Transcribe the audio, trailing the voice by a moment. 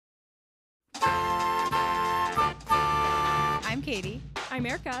Katie. I'm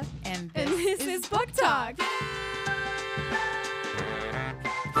Erica. And this is Book Talk.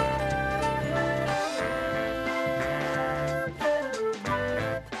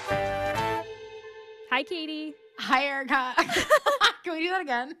 Hi, Katie. Hi, Erica. Can we do that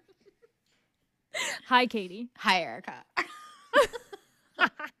again? Hi, Katie. Hi, Erica.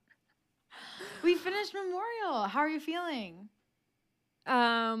 We finished Memorial. How are you feeling?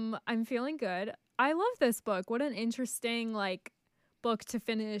 I'm feeling good. I love this book. What an interesting, book to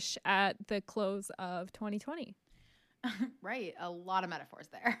finish at the close of 2020. Right. A lot of metaphors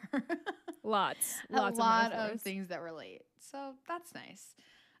there. Lots a lot of metaphors. of things that relate. So that's nice.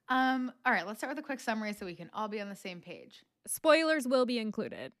 All right. Let's start with a quick summary so we can all be on the same page. Spoilers will be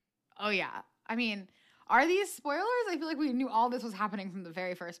included. Oh, yeah. I mean, are these spoilers? I feel like we knew all this was happening from the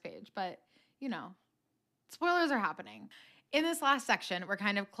very first page, but, spoilers are happening. In this last section, we're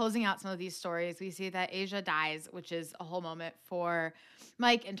kind of closing out some of these stories. We see that Asia dies, which is a whole moment for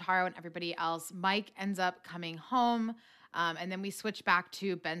Mike and Taro and everybody else. Mike ends up coming home, and then we switch back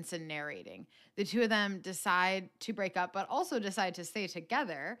to Benson narrating. The two of them decide to break up, but also decide to stay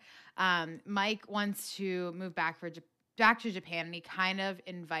together. Mike wants to move back to Japan, and he kind of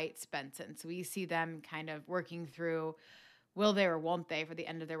invites Benson. So we see them kind of working through will they or won't they for the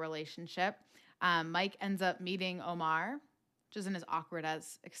end of their relationship. Mike ends up meeting Omar, which isn't as awkward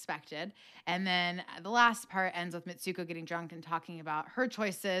as expected. And then the last part ends with Mitsuko getting drunk and talking about her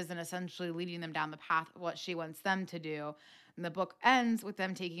choices and essentially leading them down the path of what she wants them to do. And the book ends with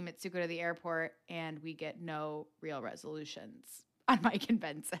them taking Mitsuko to the airport, and we get no real resolutions on Mike and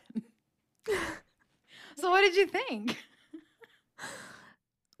Benson. So what did you think?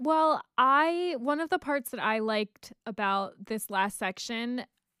 Well, one of the parts that I liked about this last section,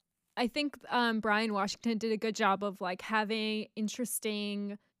 I think Brian Washington did a good job of having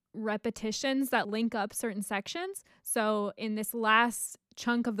interesting repetitions that link up certain sections. So in this last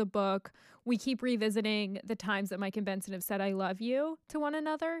chunk of the book, we keep revisiting the times that Mike and Benson have said, "I love you" to one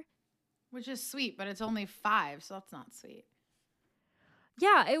another. Which is sweet, but it's only 5, so that's not sweet.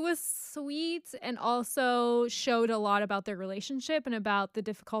 Yeah, it was sweet and also showed a lot about their relationship and about the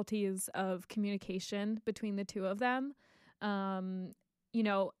difficulties of communication between the two of them.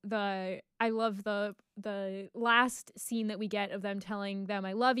 I love the last scene that we get of them telling them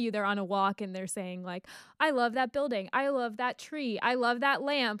 "I love you." They're on a walk and they're saying "I love that building. I love that tree. I love that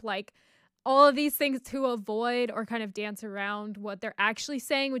lamp." All of these things to avoid or kind of dance around what they're actually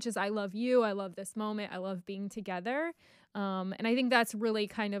saying, which is "I love you. I love this moment. I love being together." And I think that's really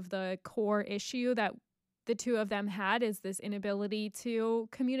kind of the core issue that the two of them had, is this inability to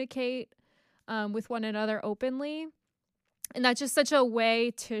communicate with one another openly. And that's just such a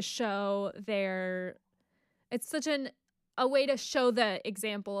way to show a way to show the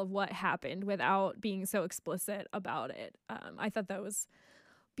example of what happened without being so explicit about it. I thought that was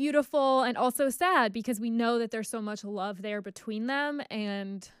beautiful and also sad, because we know that there's so much love there between them,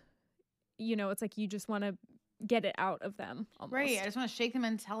 and it's you just want to get it out of them almost. Right. I just want to shake them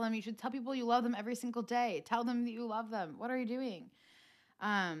and tell them you should tell people you love them every single day. Tell them that you love them. What are you doing?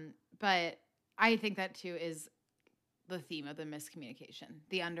 But I think that too is the theme of the miscommunication,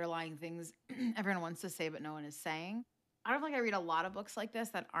 the underlying things everyone wants to say but no one is saying. I don't think I read a lot of books like this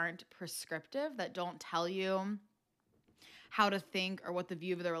that aren't prescriptive, that don't tell you how to think or what the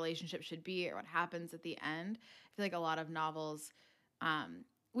view of the relationship should be or what happens at the end. I feel like a lot of novels,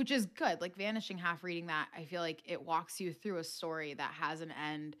 which is good, like Vanishing Half, reading that, I feel like it walks you through a story that has an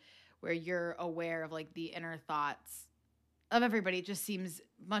end where you're aware of the inner thoughts of everybody. It just seems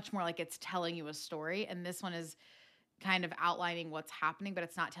much more like it's telling you a story. And this one is kind of outlining what's happening, but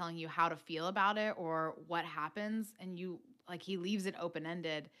it's not telling you how to feel about it or what happens. And he leaves it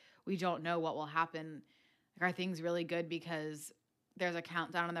open-ended. We don't know what will happen. Are things really good because there's a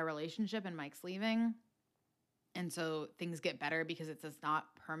countdown in their relationship and Mike's leaving, and so things get better because it's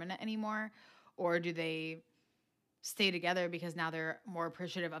not permanent anymore? Or do they stay together because now they're more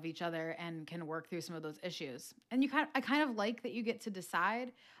appreciative of each other and can work through some of those issues? And I kind of like that you get to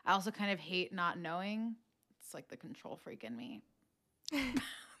decide. I also kind of hate not knowing. It's the control freak in me. I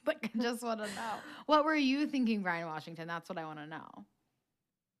just want to know. What were you thinking, Brian Washington? That's what I want to know.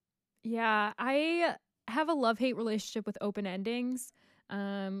 Yeah, I have a love-hate relationship with open endings.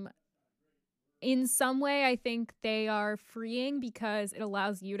 In some way, I think they are freeing because it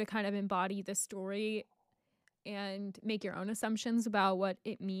allows you to kind of embody the story and make your own assumptions about what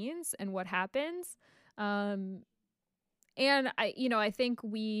it means and what happens. And I think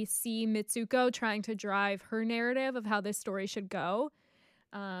we see Mitsuko trying to drive her narrative of how this story should go,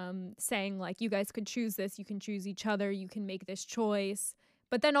 saying you guys could choose this, you can choose each other, you can make this choice.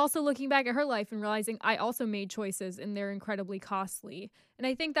 But then also looking back at her life and realizing I also made choices and they're incredibly costly. And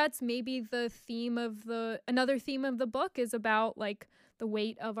I think that's maybe another theme of the book is about like the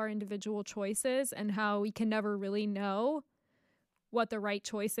weight of our individual choices and how we can never really know what the right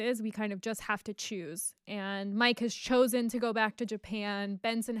choice is. We kind of just have to choose. And Mike has chosen to go back to Japan.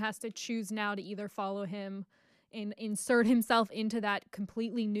 Benson has to choose now to either follow him and insert himself into that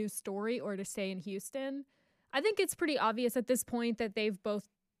completely new story or to stay in Houston. I think it's pretty obvious at this point that they've both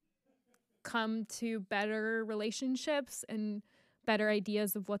come to better relationships and better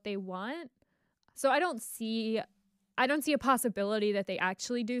ideas of what they want. So I don't see a possibility that they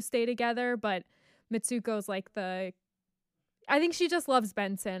actually do stay together, but Mitsuko's like I think she just loves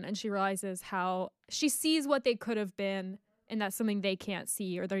Benson and she realizes how she sees what they could have been, and that's something they can't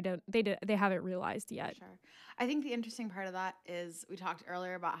see or they haven't realized yet. Sure. I think the interesting part of that is we talked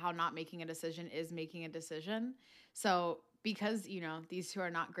earlier about how not making a decision is making a decision. So because, these two are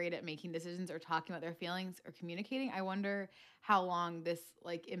not great at making decisions or talking about their feelings or communicating, I wonder how long this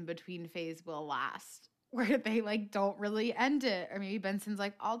like in between phase will last, where they like don't really end it. Or maybe Benson's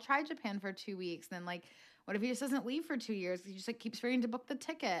like, I'll try Japan for 2 weeks. And then like, what if he just doesn't leave for 2 years? He just like keeps forgetting to book the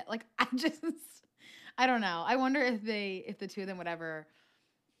ticket. Like I don't know. I wonder if the two of them would ever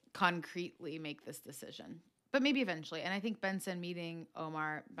concretely make this decision. But maybe eventually. And I think Benson meeting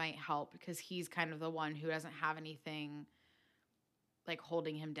Omar might help because he's kind of the one who doesn't have anything like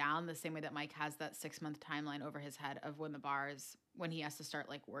holding him down the same way that Mike has that 6-month timeline over his head of when he has to start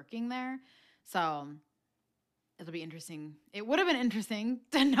like working there. So it'll be interesting. It would have been interesting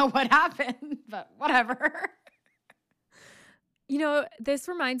to know what happened, but whatever. This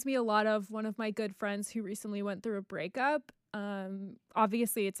reminds me a lot of one of my good friends who recently went through a breakup.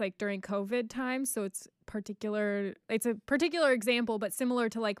 Obviously it's like during COVID time, so it's a particular example, but similar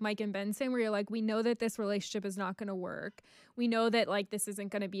to like Mike and Benson, where you're like, we know that this relationship is not going to work. We know that like this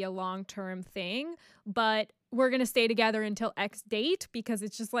isn't going to be a long-term thing, but we're going to stay together until X date because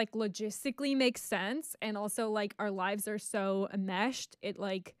it's just like logistically makes sense. And also like our lives are so enmeshed. It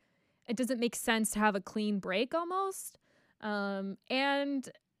doesn't make sense to have a clean break almost. And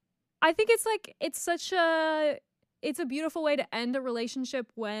I think it's a beautiful way to end a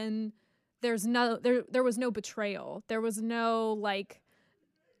relationship when there was no betrayal. There was no like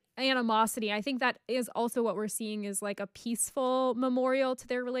animosity. I think that is also what we're seeing is like a peaceful memorial to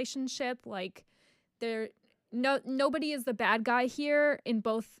their relationship. Like nobody is the bad guy here in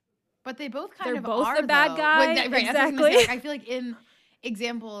both. But they both they're of both are the bad guy. Right, exactly. I feel like in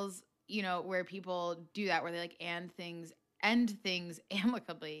examples, where people do that, where they like end things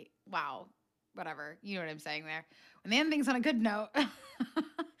amicably. Wow. Whatever. You know what I'm saying there. When they end things on a good note,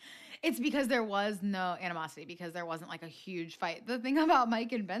 it's because there was no animosity, because there wasn't like a huge fight. The thing about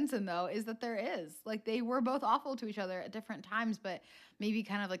Mike and Benson, though, is that there is. Like, they were both awful to each other at different times, but maybe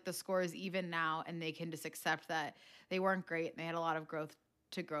kind of like the score is even now, and they can just accept that they weren't great and they had a lot of growth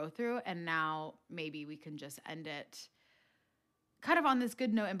to grow through. And now maybe we can just end it kind of on this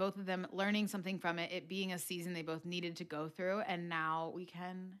good note, and both of them learning something from it being a season they both needed to go through, and now we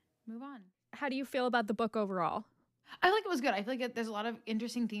can move on. How do you feel about the book overall? I feel like it was good. I feel like there's a lot of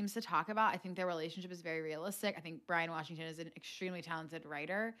interesting themes to talk about. I think their relationship is very realistic. I think Brian Washington is an extremely talented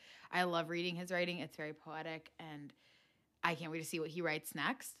writer. I love reading his writing. It's very poetic, and I can't wait to see what he writes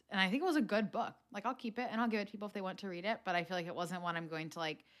next. And I think it was a good book. Like, I'll keep it, and I'll give it to people if they want to read it, but I feel like it wasn't one I'm going to,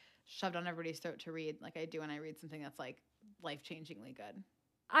 like, shove down everybody's throat to read like I do when I read something that's, like, life-changingly good.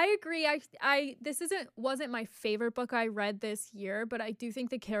 I agree. This wasn't my favorite book I read this year, but I do think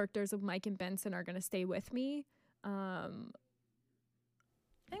the characters of Mike and Benson are going to stay with me. I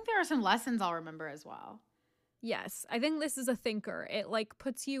think there are some lessons I'll remember as well. Yes, I think this is a thinker. It like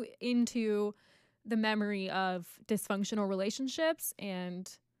puts you into the memory of dysfunctional relationships, and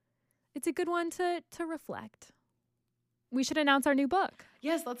it's a good one to reflect. We should announce our new book.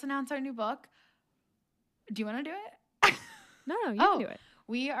 Yes, let's announce our new book. Do you want to do it? No, you can do it.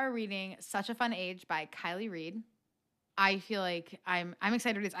 We are reading Such a Fun Age by Kiley Reid. I feel like I'm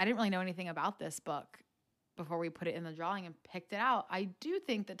excited to read this. I didn't really know anything about this book before we put it in the drawing and picked it out. I do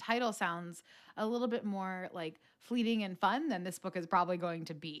think the title sounds a little bit more like fleeting and fun than this book is probably going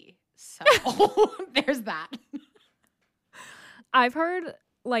to be. So there's that. I've heard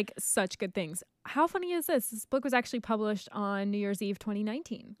like such good things. How funny is this? This book was actually published on New Year's Eve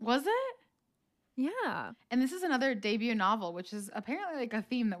 2019. Was it? Yeah. And this is another debut novel, which is apparently like a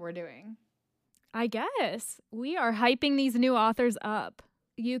theme that we're doing. I guess. We are hyping these new authors up.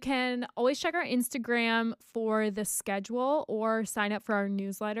 You can always check our Instagram for the schedule or sign up for our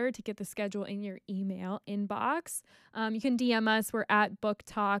newsletter to get the schedule in your email inbox. You can DM us. We're at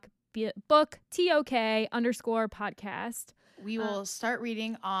book_talk_podcast. we will start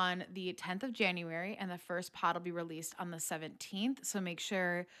reading on the 10th of January, and the first pod will be released on the 17th. So make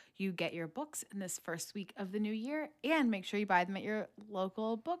sure you get your books in this first week of the new year, and make sure you buy them at your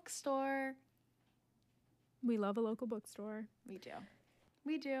local bookstore. We love a local bookstore. We do.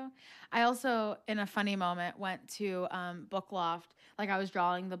 We do. I also, in a funny moment, went to Book Loft. Like, I was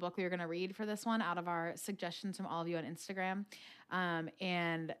drawing the book we were going to read for this one out of our suggestions from all of you on Instagram.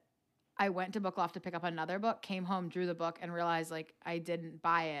 And I went to Book Loft to pick up another book, came home, drew the book, and realized, like, I didn't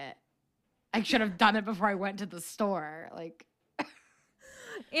buy it. I should have done it before I went to the store. Like,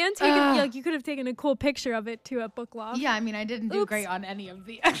 and taken, like, you could have taken a cool picture of it, too, at Book Loft. Yeah, I mean, I didn't do great on any of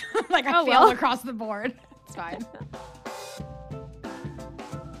the, like, I failed well. across the board. It's fine.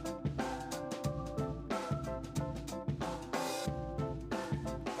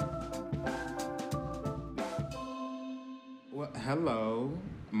 Well, hello,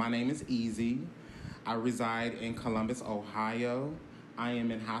 my name is Easy. I reside in Columbus, Ohio. I am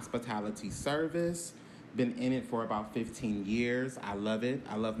in hospitality service. Been in it for about 15 years. I love it.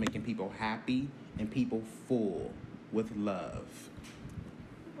 I love making people happy and people full with love.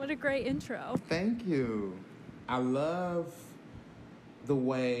 What a great intro. Thank you. I love the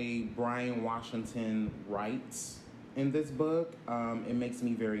way Brian Washington writes in this book. It makes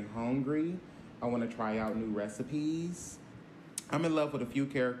me very hungry. I want to try out new recipes. I'm in love with a few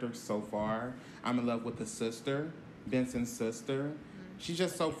characters so far. I'm in love with the sister, Benson's sister. She's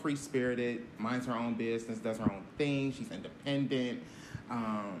just so free-spirited, minds her own business, does her own thing. She's independent.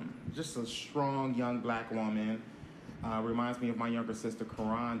 Just a strong young black woman. Reminds me of my younger sister,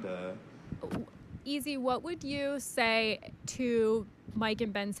 Karanda. Easy, what would you say to Mike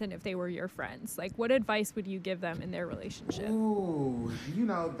and Benson if they were your friends? Like, what advice would you give them in their relationship? Ooh, you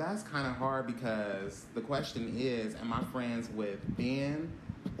know, that's kind of hard because the question is, am I friends with Ben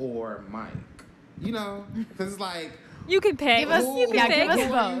or Mike? You know, because it's like... You can pick. Give us, you can pick. give us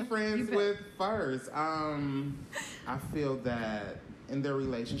Who are you both. friends with first? I feel that in their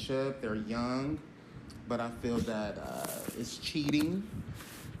relationship, they're young, but I feel that it's cheating,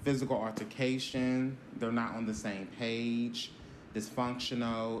 physical altercation, they're not on the same page,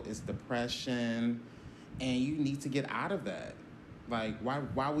 dysfunctional, it's depression, and you need to get out of that. Like,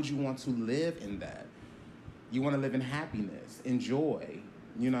 why would you want to live in that? You want to live in happiness, in joy,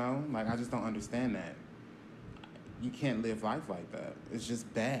 you know? Like, I just don't understand that. You can't live life like that. It's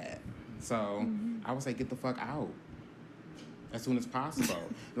just bad. So I would say get the fuck out as soon as possible.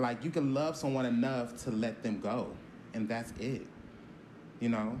 Like, you can love someone enough to let them go, and that's it. You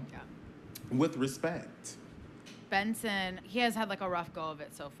know? Yeah. With respect. Benson, he has had like a rough go of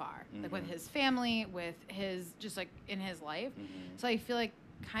it so far, like with his family, with his, just like in his life. So I feel like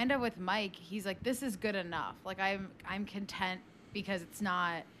kind of with Mike, he's like, this is good enough. Like, I'm content because it's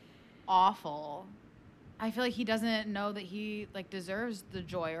not awful. I feel like he doesn't know that he like deserves the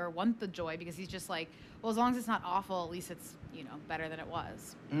joy or want the joy because he's just like, well, as long as it's not awful, at least it's, you know, better than it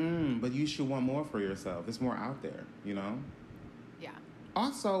was. But you should want more for yourself. There's more out there, you know? Yeah.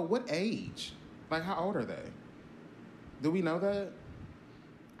 Also, what age? Like, how old are they? Do we know that?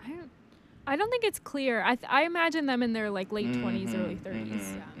 I don't think it's clear. I imagine them in their like late 20s, early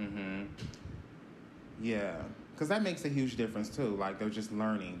 30s. Yeah. Because that makes a huge difference, too. Like, they're just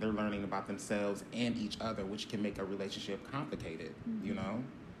learning. They're learning about themselves and each other, which can make a relationship complicated, you know?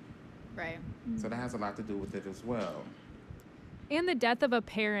 Right. So that has a lot to do with it as well. And the death of a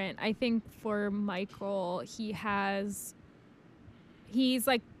parent, I think for Michael, he's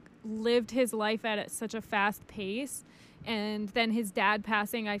like lived his life at such a fast pace. And then his dad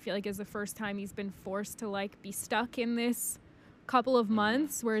passing, I feel like, is the first time he's been forced to like be stuck in this couple of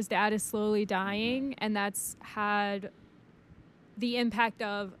months where his dad is slowly dying, and that's had the impact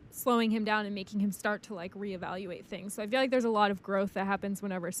of slowing him down and making him start to like reevaluate things. So I feel like there's a lot of growth that happens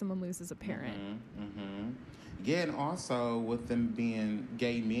whenever someone loses a parent. Yeah, and also with them being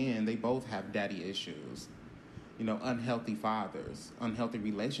gay men, they both have daddy issues. You know, unhealthy fathers, unhealthy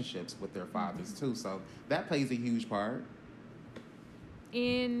relationships with their fathers too. So that plays a huge part.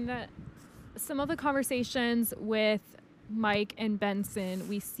 In some of the conversations with Mike and Benson,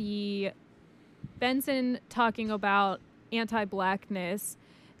 we see Benson talking about anti-blackness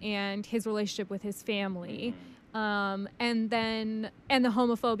and his relationship with his family, and the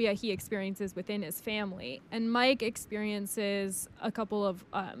homophobia he experiences within his family. And Mike experiences a couple of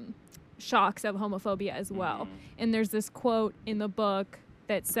shocks of homophobia as well. And there's this quote in the book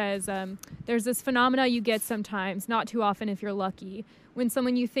that says, there's this phenomena you get sometimes, not too often if you're lucky, when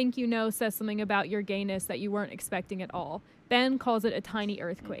someone you think you know says something about your gayness that you weren't expecting at all. Ben calls it a tiny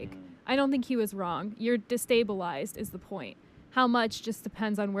earthquake. I don't think he was wrong. You're destabilized is the point. how much just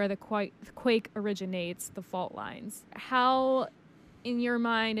depends on where the quake originates, the fault lines. How, in your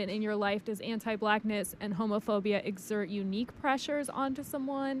mind and in your life, does anti-Blackness and homophobia exert unique pressures onto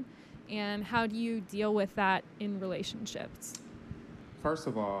someone? And how do you deal with that in relationships? First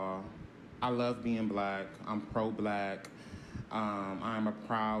of all, I love being Black. I'm pro-Black. I'm a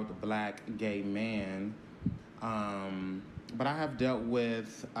proud Black gay man. But I have dealt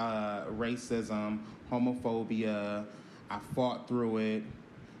with racism, homophobia. I fought through it.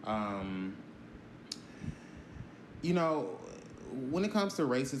 You know, when it comes to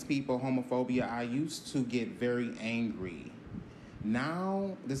racist people, homophobia, I used to get very angry.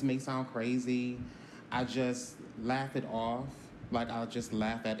 Now, this may sound crazy, I just laugh it off. Like, I'll just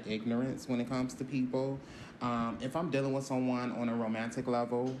laugh at ignorance when it comes to people. If I'm dealing with someone on a romantic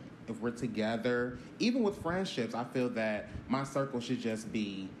level, if we're together, even with friendships, I feel that my circle should just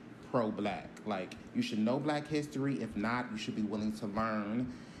be pro-Black. Like, you should know Black history. If not, you should be willing to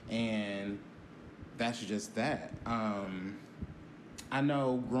learn. And that's just that. I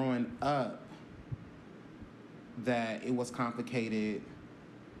know growing up that it was complicated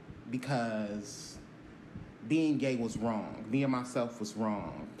because being gay was wrong. Being myself was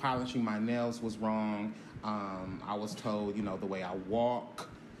wrong. Polishing my nails was wrong. I was told, you know, the way I walk,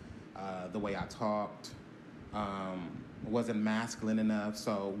 the way I talked, wasn't masculine enough.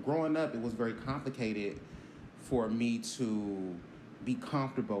 So growing up, it was very complicated for me to be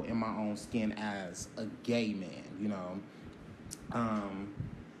comfortable in my own skin as a gay man, you know.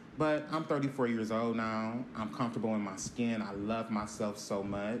 But I'm 34 years old now. I'm comfortable in my skin. I love myself so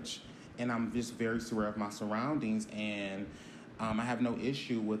much. And I'm just very aware of my surroundings. And I have no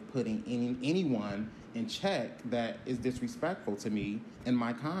issue with putting anyone in check that is disrespectful to me and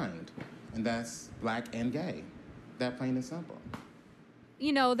my kind. And that's Black and gay. That plain and simple.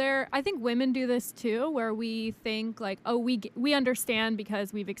 You know, I think women do this too, where we think like, oh, we understand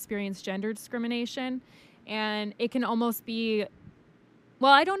because we've experienced gender discrimination. And it can almost be,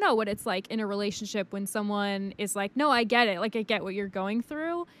 well, I don't know what it's like in a relationship when someone is like, no, I get it. Like, I get what you're going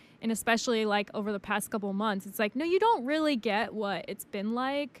through. And especially like over the past couple months, it's like, no, you don't really get what it's been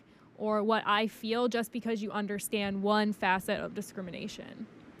like or what I feel just because you understand one facet of discrimination.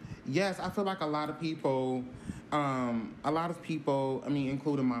 Yes, I feel like a lot of people, I mean,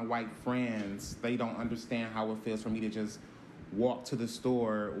 including my white friends, they don't understand how it feels for me to just walk to the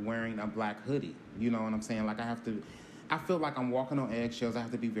store wearing a Black hoodie. You know what I'm saying? Like, I feel like I'm walking on eggshells. I have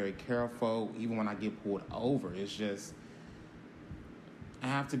to be very careful even when I get pulled over. It's just, I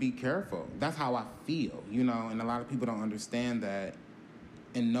have to be careful. That's how I feel, you know, and a lot of people don't understand that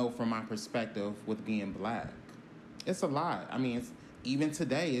and know from my perspective with being Black. It's a lot. I mean, even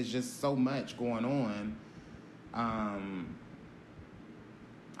today, it's just so much going on.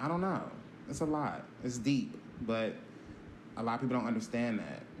 I don't know. It's a lot. It's deep, but a lot of people don't understand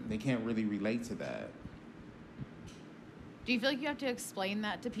that. They can't really relate to that. Do you feel like you have to explain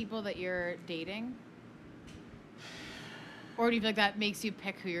that to people that you're dating? Or do you feel like that makes you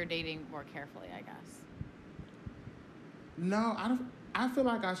pick who you're dating more carefully, I guess? No, I feel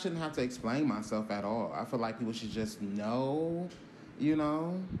like I shouldn't have to explain myself at all. I feel like people should just know, you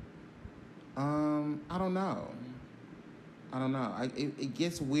know? I don't know. It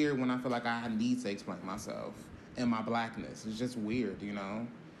gets weird when I feel like I need to explain myself and my Blackness. It's just weird, you know?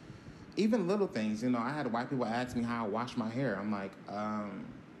 Even little things, you know. I had white people ask me how I wash my hair. I'm like, I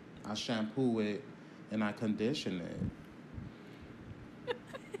shampoo it and I condition it.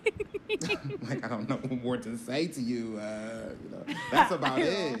 Like, I don't know what more to say to you. You know, that's about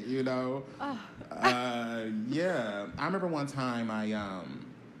it, you know. Yeah. I remember one time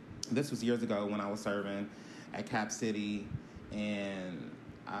this was years ago when I was serving at Cap City, and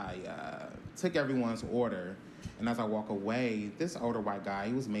I took everyone's order. And as I walk away, this older white guy,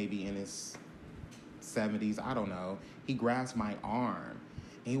 he was maybe in his 70s, I don't know. He grabs my arm,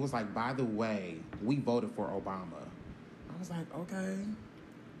 and he was like, by the way, we voted for Obama. I was like, okay.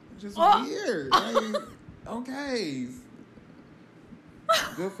 Just weird. Like, okay.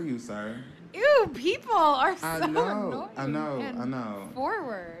 Good for you, sir. Ew, people are so annoying. I know.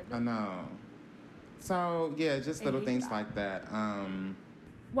 Forward. I know. So, yeah, just little things like that.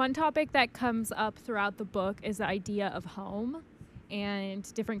 One topic that comes up throughout the book is the idea of home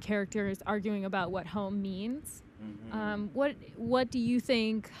and different characters arguing about what home means. Mm-hmm. What do you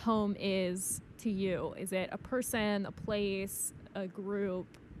think home is to you? Is it a person, a place, a group?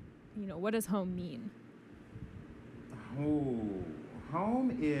 You know, what does home mean? Oh,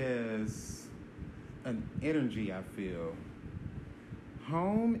 home is an energy, I feel.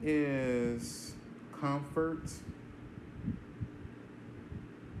 Home is comfort.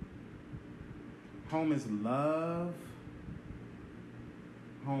 Home is love.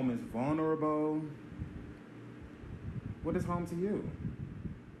 home is vulnerable. What is home to you?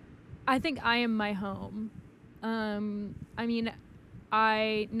 I think I am my home. I mean,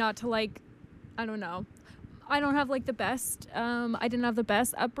 not to like, I don't know. I don't have like the best, I didn't have the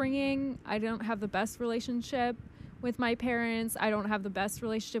best upbringing. I don't have the best relationship with my parents. I don't have the best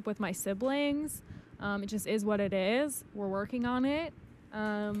relationship with my siblings. It just is what it is. We're working on it.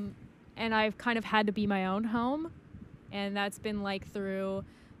 And I've kind of had to be my own home. And that's been like through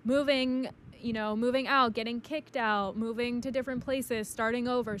moving out, getting kicked out, moving to different places, starting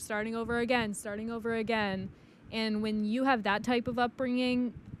over again. And when you have that type of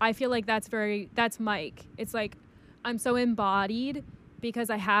upbringing, I feel like that's Mike. It's like I'm so embodied because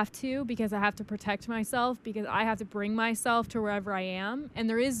I have to protect myself, because I have to bring myself to wherever I am, and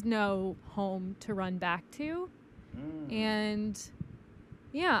there is no home to run back to. And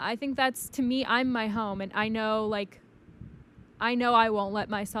yeah, I think that's, to me, I'm my home, and I know I won't let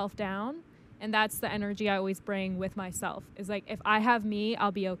myself down, and that's the energy I always bring with myself. Is like, if I have me,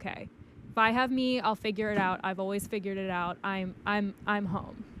 I'll be okay. If I have me, I'll figure it out. I've always figured it out. I'm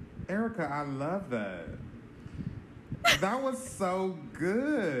home. Erica, I love that. That was so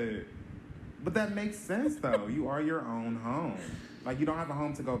good. But that makes sense, though. You are your own home. Like, you don't have a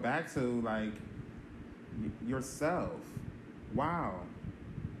home to go back to, like, yourself. Wow.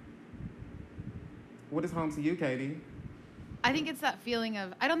 What is home to you, Katie? I think it's that feeling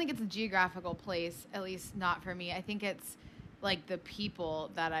of, I don't think it's a geographical place, at least not for me. I think it's like the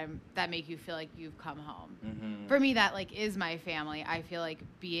people that make you feel like you've come home. Mm-hmm. For me, that like is my family. I feel like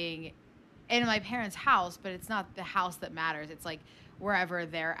being in my parents' house, but it's not the house that matters. It's like wherever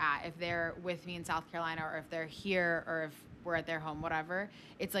they're at. If they're with me in South Carolina, or if they're here, or if we're at their home, whatever.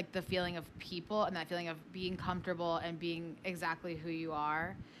 It's like the feeling of people and that feeling of being comfortable and being exactly who you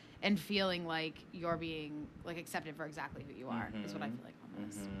are, and feeling like you're being like accepted for exactly who you are. Mm-hmm. Is what I feel like home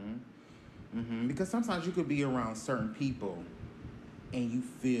is. Mm-hmm. Mm-hmm. Because sometimes you could be around certain people and you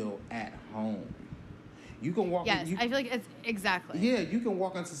feel at home. You can walk. Yes, I feel like it's exactly. Yeah, you can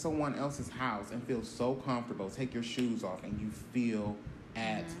walk into someone else's house and feel so comfortable. Take your shoes off and you feel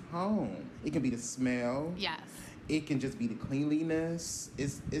at home. It can be the smell. Yes. It can just be the cleanliness.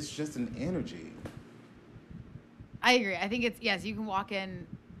 It's just an energy. I agree. I think it's, yes, you can walk in,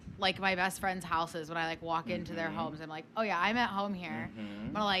 like my best friends' houses, when I like walk into their homes, I'm like, oh yeah, I'm at home here.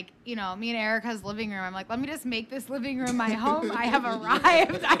 But like, you know, me and Erica's living room, I'm like, let me just make this living room my home. I have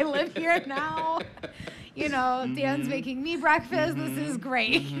arrived. I live here now. You know, Dan's making me breakfast. This is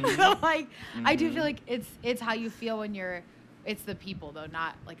great. Like, I do feel like it's how you feel when you're, it's the people though,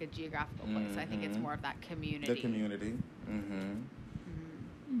 not like a geographical place. I think it's more of that community. The community.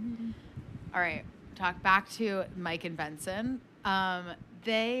 All right, talk back to Mike and Benson.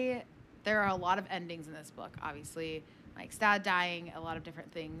 There are a lot of endings in this book. Obviously, Mike's dad dying, a lot of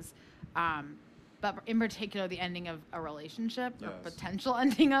different things. But in particular, the ending of a relationship, or potential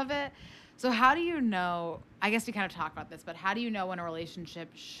ending of it. So how do you know, I guess we kind of talked about this, but how do you know when a relationship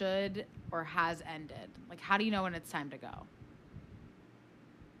should or has ended? Like, how do you know when it's time to go?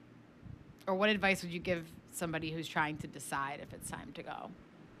 Or what advice would you give somebody who's trying to decide if it's time to go?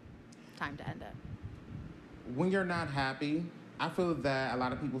 Time to end it. When you're not happy, I feel that a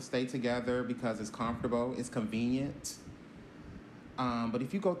lot of people stay together because it's comfortable, it's convenient. But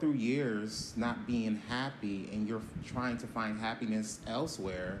if you go through years not being happy and you're trying to find happiness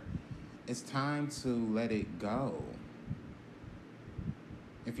elsewhere, it's time to let it go.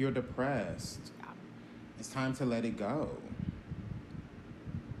 If you're depressed, it's time to let it go.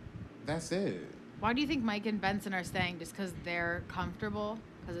 That's it. Why do you think Mike and Benson are staying? Just because they're comfortable?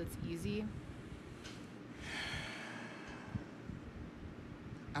 Because it's easy?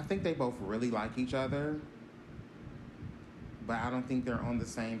 I think they both really like each other, but I don't think they're on the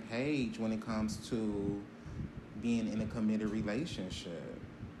same page when it comes to being in a committed relationship.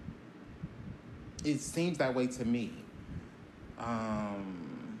 It seems that way to me.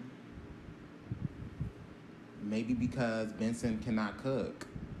 Maybe because Benson cannot cook.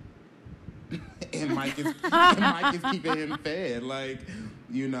 and Mike is keeping him fed. Like,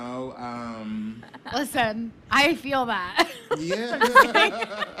 you know. Listen, I feel that.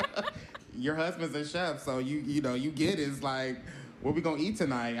 Yeah. Your husband's a chef, so you know, you get it. It's like, what we gonna eat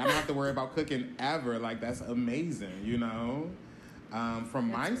tonight? I don't have to worry about cooking ever. Like, that's amazing, you know?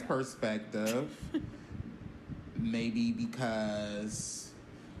 From Mike's perspective, maybe because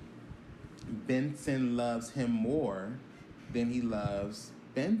Benson loves him more than he loves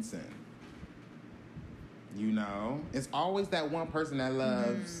Benson. You know? It's always that one person that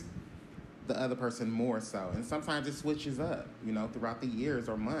loves the other person more so. And sometimes it switches up, you know, throughout the years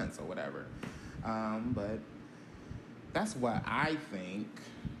or months or whatever. But That's what I think,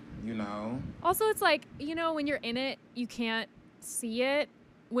 you know. Also, it's like, when you're in it, you can't see it.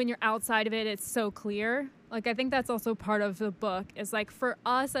 When you're outside of it, it's so clear. Like, I think that's also part of the book. Is like, for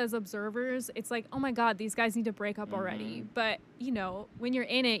us as observers, it's like, oh my God, these guys need to break up already. But, when you're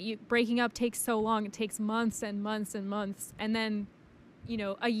in it, breaking up takes so long. It takes months and months and months. And then,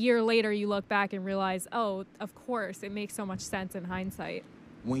 a year later, you look back and realize, oh, of course, it makes so much sense in hindsight.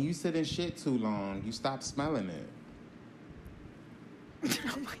 When you sit in shit too long, you stop smelling it.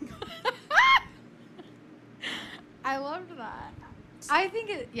 Oh my God. I loved that. I think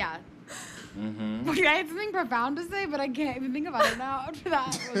it, yeah. Mm-hmm. Okay, I had something profound to say, but I can't even think about it now after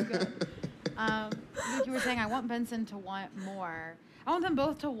that. It was good. Like you were saying, I want Benson to want more. I want them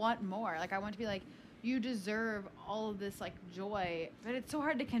both to want more. Like, I want to be like, you deserve all of this, like, joy. But it's so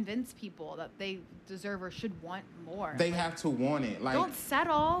hard to convince people that they deserve or should want more. They have to want it. Like, don't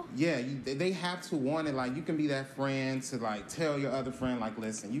settle. Yeah, they have to want it. Like, you can be that friend to, like, tell your other friend, like,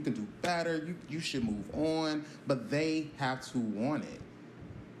 listen, you can do better. You should move on. But they have to want it.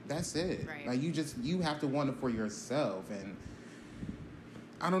 That's it. Right. Like, you have to want it for yourself. And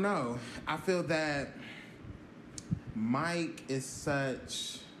I don't know. I feel that Mike is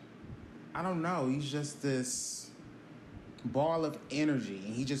such, I don't know, he's just this ball of energy,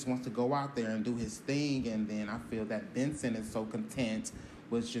 and he just wants to go out there and do his thing. And then I feel that Benson is so content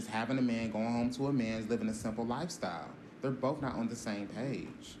with just having a man, going home to a man, living a simple lifestyle. They're both not on the same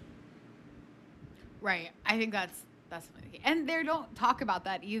page. Right. I think that's something. And they don't talk about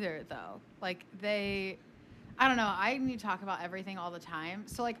that either, though. Like, I don't know. I need to talk about everything all the time.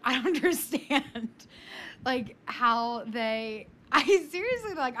 So, like, I understand, like, how I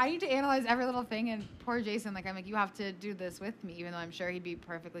seriously, like, I need to analyze every little thing. And poor Jason, like, I'm like, you have to do this with me, even though I'm sure he'd be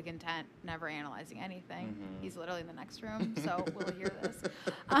perfectly content never analyzing anything. Mm-hmm. He's literally in the next room, so we'll hear this.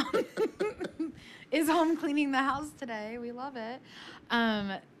 Is home cleaning the house today. We love it.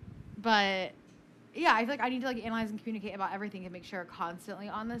 But yeah, I feel like I need to, like, analyze and communicate about everything and make sure we're constantly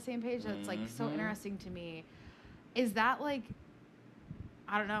on the same page. That's, like, so interesting to me. Is that, like,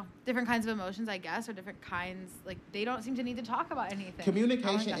 I don't know, different kinds of emotions, I guess, or different kinds, like, they don't seem to need to talk about anything.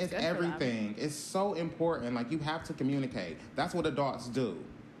 Communication is everything. It's so important. Like, you have to communicate. That's what adults do,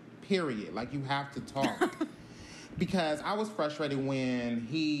 period. Like, you have to talk. Because I was frustrated when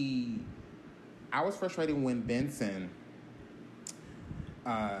Benson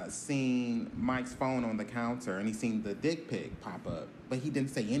seen Mike's phone on the counter, and he seen the dick pic pop up, but he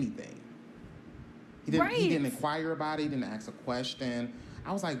didn't say anything. He didn't inquire about it. He didn't ask a question.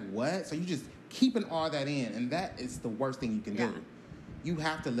 I was like, what? So you just keeping all that in, and that is the worst thing you can do. You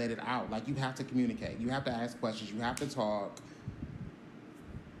have to let it out. Like, you have to communicate. You have to ask questions. You have to talk.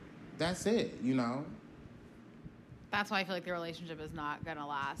 That's it, That's why I feel like the relationship is not going to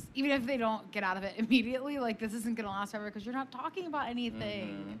last. Even if they don't get out of it immediately, like, this isn't going to last forever because you're not talking about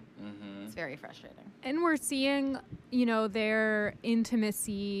anything. Mm-hmm. It's very frustrating. And we're seeing, their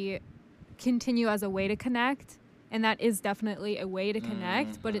intimacy continue as a way to connect. And that is definitely a way to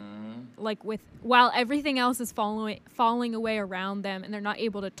connect. But it, like, while everything else is falling away around them and they're not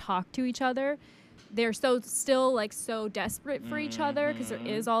able to talk to each other, they're still so desperate for each other because there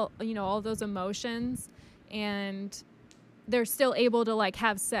is all those emotions. And they're still able to, like,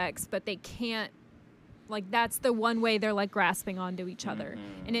 have sex, but they can't, like, that's the one way they're, like, grasping onto each other.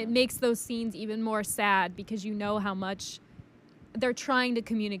 And it makes those scenes even more sad because you know how much they're trying to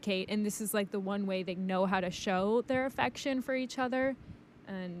communicate, and this is, like, the one way they know how to show their affection for each other.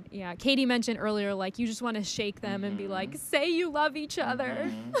 And, yeah, Katie mentioned earlier, like, you just want to shake them and be like, say you love each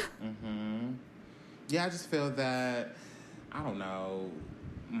other. Yeah, I just feel that, I don't know,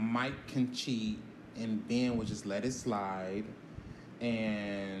 Mike can cheat, and Ben would just let it slide.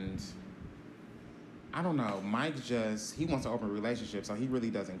 And I don't know, Mike he wants an open relationship, so he really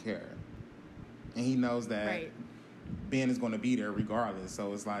doesn't care. And he knows that Ben is going to be there regardless.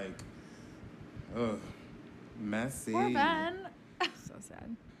 So it's like, ugh, messy. Poor Ben. So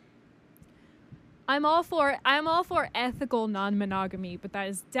sad. I'm all for ethical non-monogamy, but that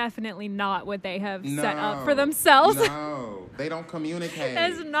is definitely not what they have set up for themselves. No, they don't communicate.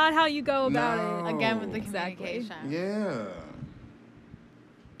 That's not how you go about it. Again, with the communication. Yeah.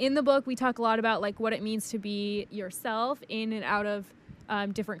 In the book, we talk a lot about, like, what it means to be yourself in and out of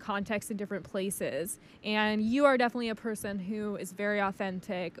different contexts and different places. And you are definitely a person who is very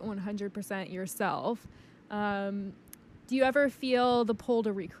authentic, 100% yourself. Do you ever feel the pull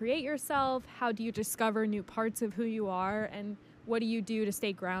to recreate yourself? How do you discover new parts of who you are? And what do you do to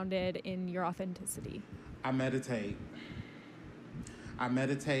stay grounded in your authenticity? I meditate.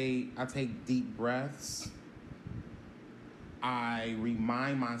 I take deep breaths. I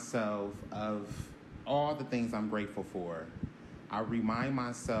remind myself of all the things I'm grateful for. I remind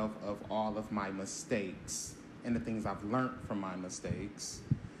myself of all of my mistakes and the things I've learned from my mistakes.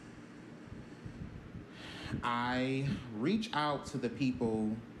 I reach out to the people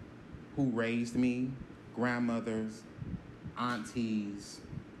who raised me, grandmothers, aunties,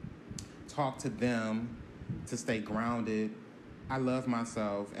 talk to them to stay grounded. I love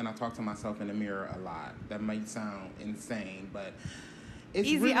myself, and I talk to myself in the mirror a lot. That might sound insane, but it's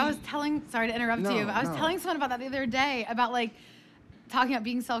Easy. really... I was telling, sorry to interrupt you, but I was telling someone about that the other day, about like talking about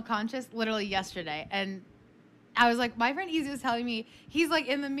being self-conscious, literally yesterday. And I was like, my friend Easy was telling me, he's like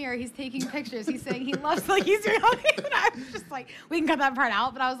in the mirror, he's taking pictures, he's saying he loves, like he's doing all these, and I was just like, we can cut that part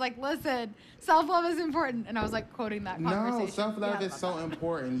out, but I was like, listen, self-love is important. And I was like quoting that conversation. No, self-love is so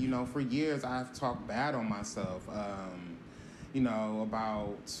important. You know, for years I've talked bad on myself, you know,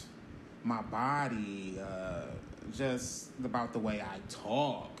 about my body, just about the way I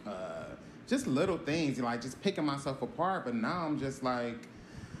talk, just little things, like just picking myself apart. But now I'm just like,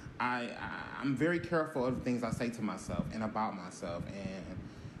 I'm very careful of the things I say to myself and about myself. And,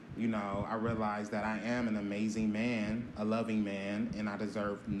 you know, I realize that I am an amazing man, a loving man, and I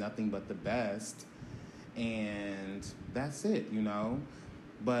deserve nothing but the best. And that's it, you know.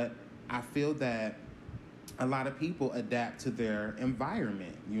 But I feel that a lot of people adapt to their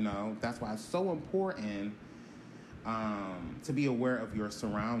environment, you know. That's why it's so important to be aware of your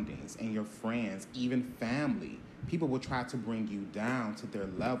surroundings and your friends, even family. People will try to bring you down to their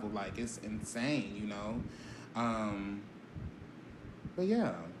level. Like, it's insane, you know? But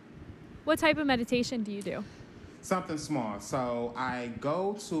yeah. What type of meditation do you do? Something small. So I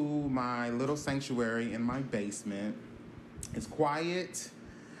go to my little sanctuary in my basement. It's quiet.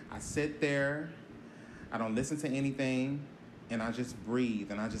 I sit there. I don't listen to anything. And I just breathe.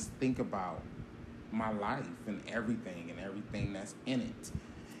 And I just think about my life and everything that's in it.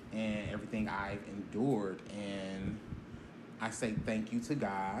 And everything I've endured. And I say thank you to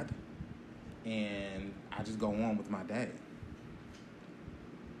God. And I just go on with my day.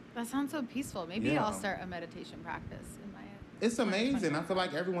 That sounds so peaceful. Maybe I'll start a meditation practice in my... It's amazing. I feel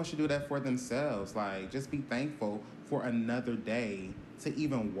like everyone should do that for themselves. Like, just be thankful for another day to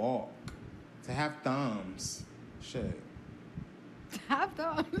even walk, to have thumbs. Shit. Have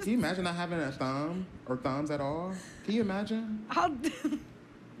thumbs? Can you imagine not having a thumb or thumbs at all? Can you imagine?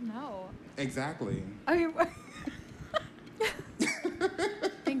 No. Exactly. I mean...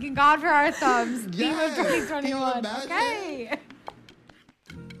 Thanking God for our thumbs. Yes. Theme of 2021. Can you imagine? Okay.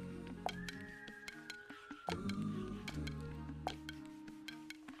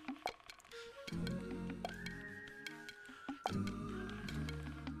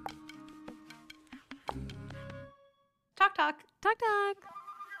 Talk, talk. Talk, talk.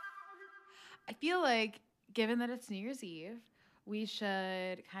 I feel like, given that it's New Year's Eve, we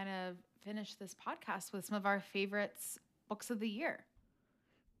should kind of finish this podcast with some of our favorites books of the year.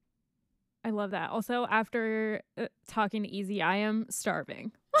 I love that. Also, after talking to Easy, I am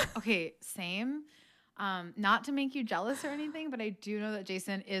starving. Okay, same. Not to make you jealous or anything, but I do know that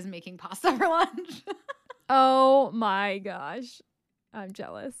Jason is making pasta for lunch. Oh my gosh. I'm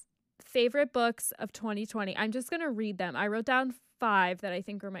jealous. Favorite books of 2020. I'm just going to read them. I wrote down 5 that I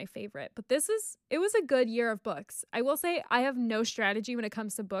think are my favorite, but it was a good year of books. I will say I have no strategy when it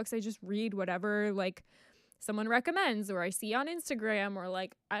comes to books. I just read whatever like someone recommends or I see on Instagram or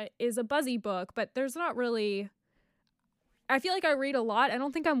like is a buzzy book, but there's not really, I feel like I read a lot. I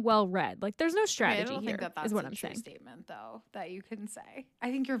don't think I'm well read. Like there's no strategy I don't here, think that's is what a I'm true saying. statement though that you can say.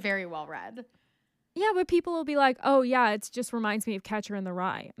 I think you're very well read. Yeah, but people will be like, oh yeah, it just reminds me of Catcher in the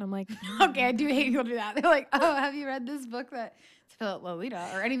Rye. And I'm like, okay, I do hate people do that. They're like, oh, have you read this book that it's Philip Lolita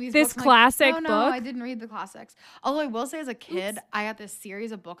or any of these this books? I'm classic like, book? No, I didn't read the classics. Although I will say as a kid, I got this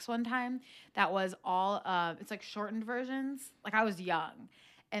series of books one time that was all, it's like shortened versions. Like I was young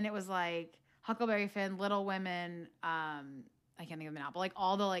and it was like Huckleberry Finn, Little Women, I can't think of them now, but like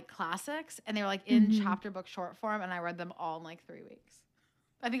all the like classics and they were like in chapter book short form and I read them all in like 3 weeks.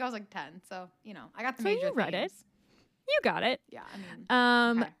 I think I was like 10, so you know, I got the major you read themes. it. You got it. Yeah,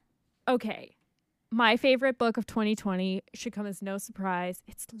 I mean, okay. My favorite book of 2020 should come as no surprise.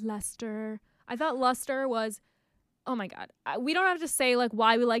 It's Luster. I thought Luster was, oh my God. We don't have to say like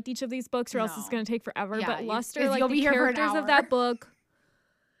why we liked each of these books or else it's going to take forever. Yeah, but Luster, like you'll the be here for an characters of hour. that book,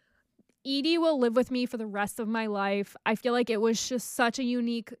 Edie will live with me for the rest of my life. I feel like it was just such a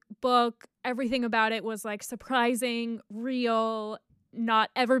unique book. Everything about it was like surprising, real, not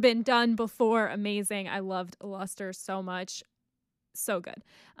ever been done before. Amazing. I loved Luster so much. So good.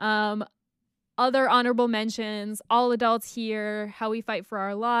 other honorable mentions, All Adults Here, How We Fight for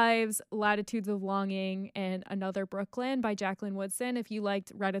Our Lives, Latitudes of Longing, and Another Brooklyn by Jacqueline Woodson. If you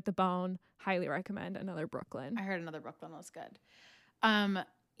liked Red at the Bone, highly recommend Another Brooklyn. I heard Another Brooklyn was good.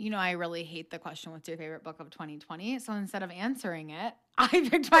 I really hate the question, what's your favorite book of 2020? So instead of answering it, I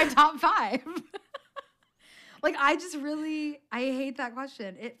picked my top 5. I hate that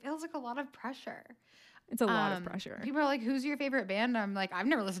question. It feels like a lot of pressure. It's a lot of pressure. People are like, who's your favorite band? I'm like, I've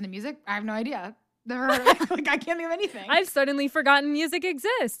never listened to music. I have no idea. Never heard of it. I can't think of anything. I've suddenly forgotten music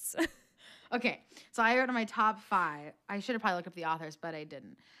exists. Okay. So I wrote my top 5. I should have probably looked up the authors, but I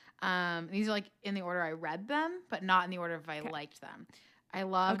didn't. These are in the order I read them, but not in the order if I liked them. I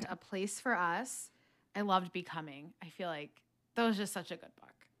loved A Place for Us. I loved Becoming. I feel like that was just such a good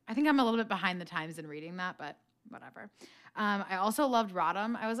book. I think I'm a little bit behind the times in reading that, but whatever. I also loved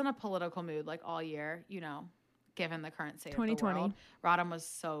Rodham. I was in a political mood all year, given the current state of the world. Rodham was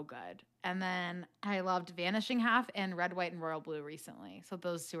so good. And then I loved Vanishing Half and Red, White, and Royal Blue recently. So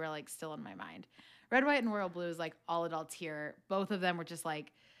those two are still in my mind. Red, White, and Royal Blue is All Adults Here. Both of them were just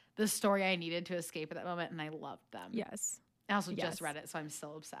the story I needed to escape at that moment, and I loved them. Yes. I also just read it, so I'm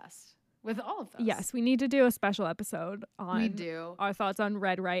still obsessed with all of those. Yes, we need to do a special episode on our thoughts on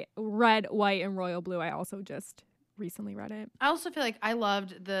Red, White, and Royal Blue. I also just recently read it. I also feel I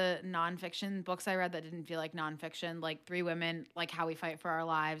loved the nonfiction books I read that didn't feel like nonfiction, like Three Women, How We Fight for Our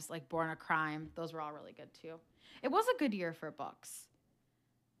Lives, Born a Crime. Those were all really good too. It was a good year for books.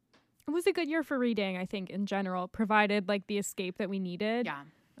 It was a good year for reading, I think, in general, provided the escape that we needed. Yeah.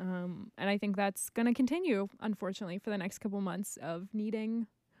 And I think that's going to continue, unfortunately, for the next couple months of needing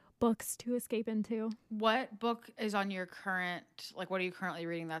books to escape into. What book is on your current, what are you currently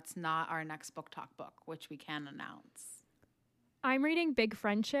reading that's not our next book talk book, which we can announce? I'm reading Big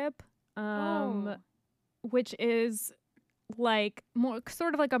Friendship, which is more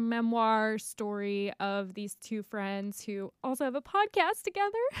sort of a memoir story of these two friends who also have a podcast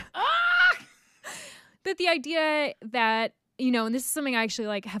together. But the idea that, and this is something I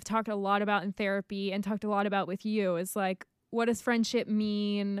actually have talked a lot about in therapy and talked a lot about with you, is what does friendship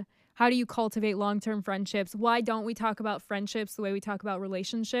mean? How do you cultivate long-term friendships? Why don't we talk about friendships the way we talk about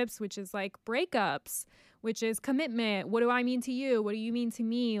relationships, which is breakups, which is commitment? What do I mean to you? What do you mean to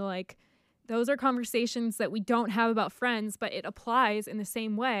me? Those are conversations that we don't have about friends, but it applies in the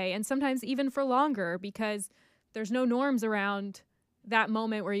same way. And sometimes even for longer, because there's no norms around that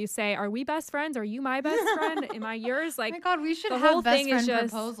moment where you say, are we best friends? Are you my best friend? Am I yours? Oh my God, we should have best friend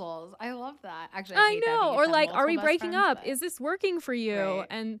proposals. I love that. Actually, I know. Or are we breaking up? Is this working for you? Right.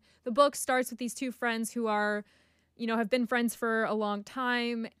 And the book starts with these two friends who are, have been friends for a long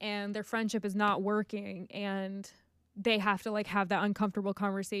time, and their friendship is not working, and they have to have that uncomfortable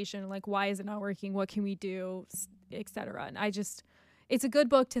conversation. Why is it not working? What can we do? Etc. And it's a good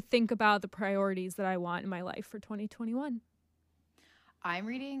book to think about the priorities that I want in my life for 2021. I'm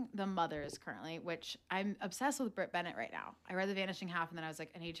reading The Mothers currently, which I'm obsessed with Britt Bennett right now. I read The Vanishing Half, and then I was I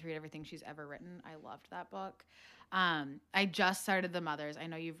need to read everything she's ever written. I loved that book. I just started The Mothers. I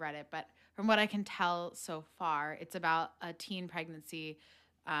know you've read it, but from what I can tell so far, it's about a teen pregnancy,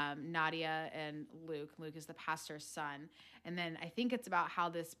 Nadia and Luke. Luke is the pastor's son. And then I think it's about how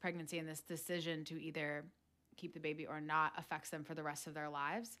this pregnancy and this decision to either keep the baby or not affects them for the rest of their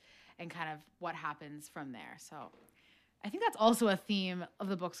lives, and kind of what happens from there. So I think that's also a theme of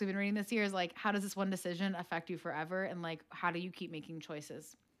the books we've been reading this year, is how does this one decision affect you forever? And how do you keep making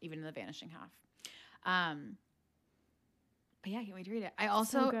choices even in The Vanishing Half? But yeah, I can't wait to read it. I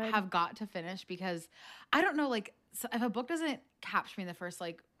also have got to finish, because I don't know, so if a book doesn't capture me in the first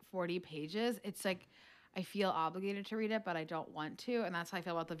 40 pages, it's I feel obligated to read it, but I don't want to. And that's how I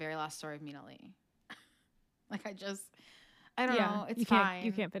feel about The Very Last Story of Mina Lee. I don't know. It's fine.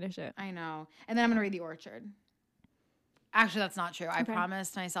 You can't finish it. I know. And then I'm going to read The Orchard. Actually, that's not true. I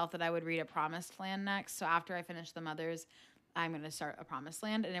promised myself that I would read A Promised Land next. So after I finish The Mothers, I'm going to start A Promised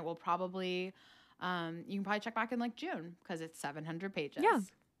Land, and it will probably, you can probably check back in June, because it's 700 pages. Yeah.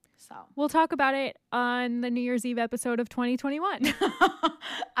 So we'll talk about it on the New Year's Eve episode of 2021.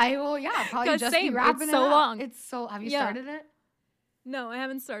 I will, probably just be wrapping it's so long. It's so, have you started it? No, I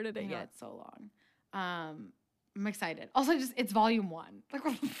haven't started it yet. It's so long. I'm excited. Also, it's volume 1.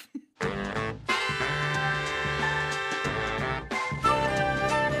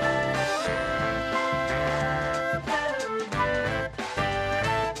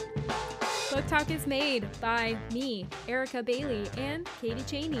 Book Talk is made by me, Erica Bailey, and Katie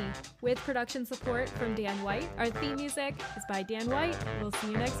Cheney, with production support from Dan White. Our theme music is by Dan White. We'll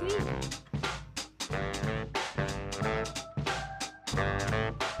see you next week.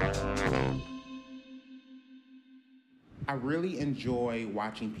 I really enjoy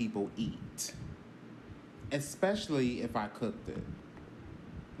watching people eat. especially if I cooked it.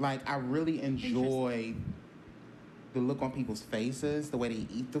 Like, I really enjoy the look on people's faces, the way they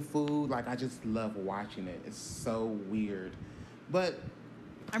eat the food. Like, I just love watching it. It's so weird. But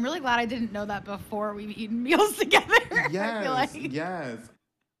I'm really glad I didn't know that before we've eaten meals together. I feel yes, like. yes.